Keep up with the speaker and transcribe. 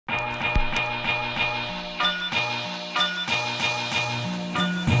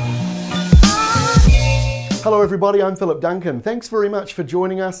Hello everybody, I'm Philip Duncan. Thanks very much for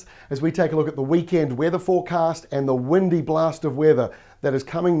joining us as we take a look at the weekend weather forecast and the windy blast of weather that is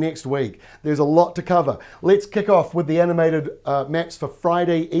coming next week. There's a lot to cover. Let's kick off with the animated maps for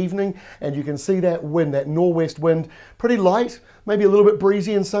Friday evening, and you can see that wind, that northwest wind, pretty light, maybe a little bit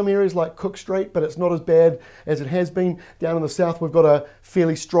breezy in some areas like Cook Strait, but it's not as bad as it has been. Down in the south we've got a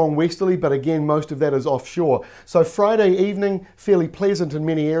fairly strong westerly, but again most of that is offshore. So Friday evening, fairly pleasant in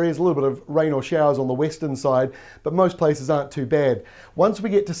many areas, a little bit of rain or showers on the western side, but most places aren't too bad. Once we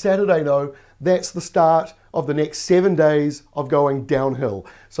get to Saturday though, that's the start of the next 7 days of going downhill.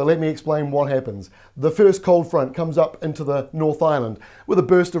 So let me explain what happens. The first cold front comes up into the North Island with a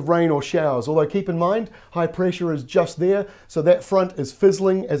burst of rain or showers, although keep in mind high pressure is just there, so that front is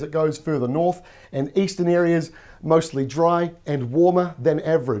fizzling as it goes further north, and eastern areas mostly dry and warmer than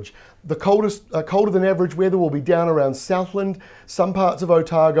average. The colder than average weather will be down around Southland, some parts of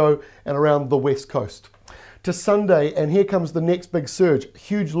Otago and around the west coast. To Sunday, and here comes the next big surge.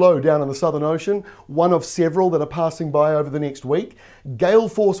 Huge low down in the Southern Ocean, one of several that are passing by over the next week. Gale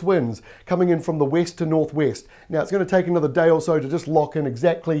force winds coming in from the west to northwest. Now it's going to take another day or so to just lock in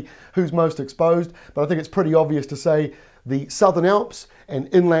exactly who's most exposed, but I think it's pretty obvious to say the Southern Alps and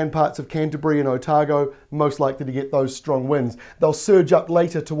inland parts of Canterbury and Otago most likely to get those strong winds. They'll surge up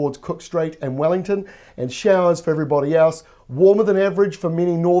later towards Cook Strait and Wellington, and showers for everybody else. Warmer than average for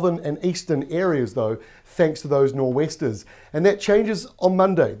many northern and eastern areas though, thanks to those nor'westers. And that changes on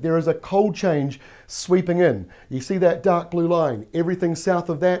Monday. There is a cold change sweeping in. You see that dark blue line, everything south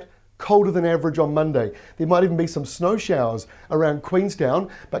of that, colder than average on Monday. There might even be some snow showers around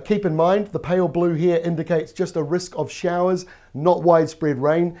Queenstown, but keep in mind the pale blue here indicates just a risk of showers, not widespread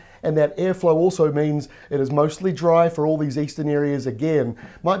rain, and that airflow also means it is mostly dry for all these eastern areas again.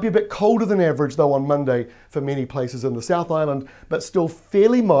 Might be a bit colder than average though on Monday for many places in the South Island, but still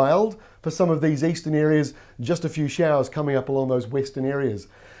fairly mild for some of these eastern areas, just a few showers coming up along those western areas.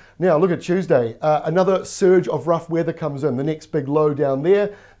 Now look at Tuesday, another surge of rough weather comes in, the next big low down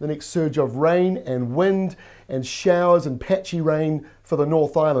there, the next surge of rain and wind and showers and patchy rain for the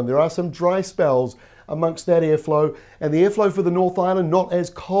North Island. There are some dry spells amongst that airflow, and the airflow for the North Island not as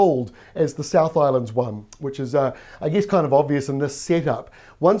cold as the South Island's one, which is I guess kind of obvious in this setup.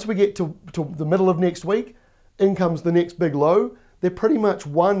 Once we get to the middle of next week, in comes the next big low. They're pretty much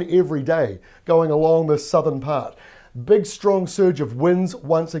one every day going along the southern part. Big strong surge of winds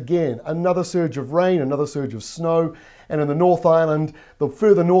once again, another surge of rain, another surge of snow, and in the North Island, the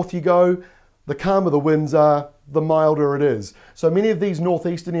further north you go, the calmer the winds are, the milder it is. So many of these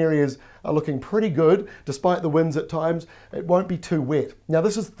northeastern areas are looking pretty good, despite the winds at times. It won't be too wet. Now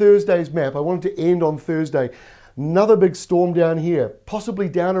this is Thursday's map. I wanted to end on Thursday. Another big storm down here, possibly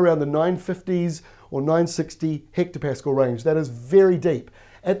down around the 950s or 960 hectopascal range. That is very deep.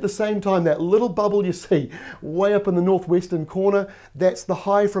 At the same time, that little bubble you see way up in the northwestern corner, that's the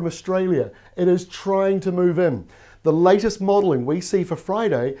high from Australia. It is trying to move in. The latest modelling we see for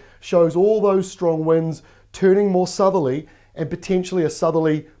Friday shows all those strong winds turning more southerly and potentially a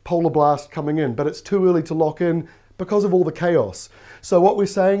southerly polar blast coming in, but it's too early to lock in because of all the chaos. So what we're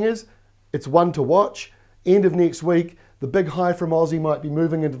saying is, it's one to watch. End of next week, the big high from Aussie might be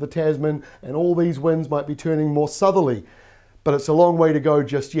moving into the Tasman and all these winds might be turning more southerly. But it's a long way to go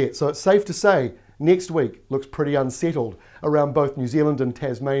just yet. So it's safe to say next week looks pretty unsettled around both New Zealand and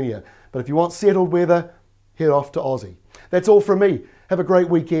Tasmania. But if you want settled weather, head off to Aussie. That's all from me. Have a great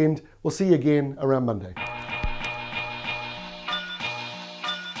weekend. We'll see you again around Monday.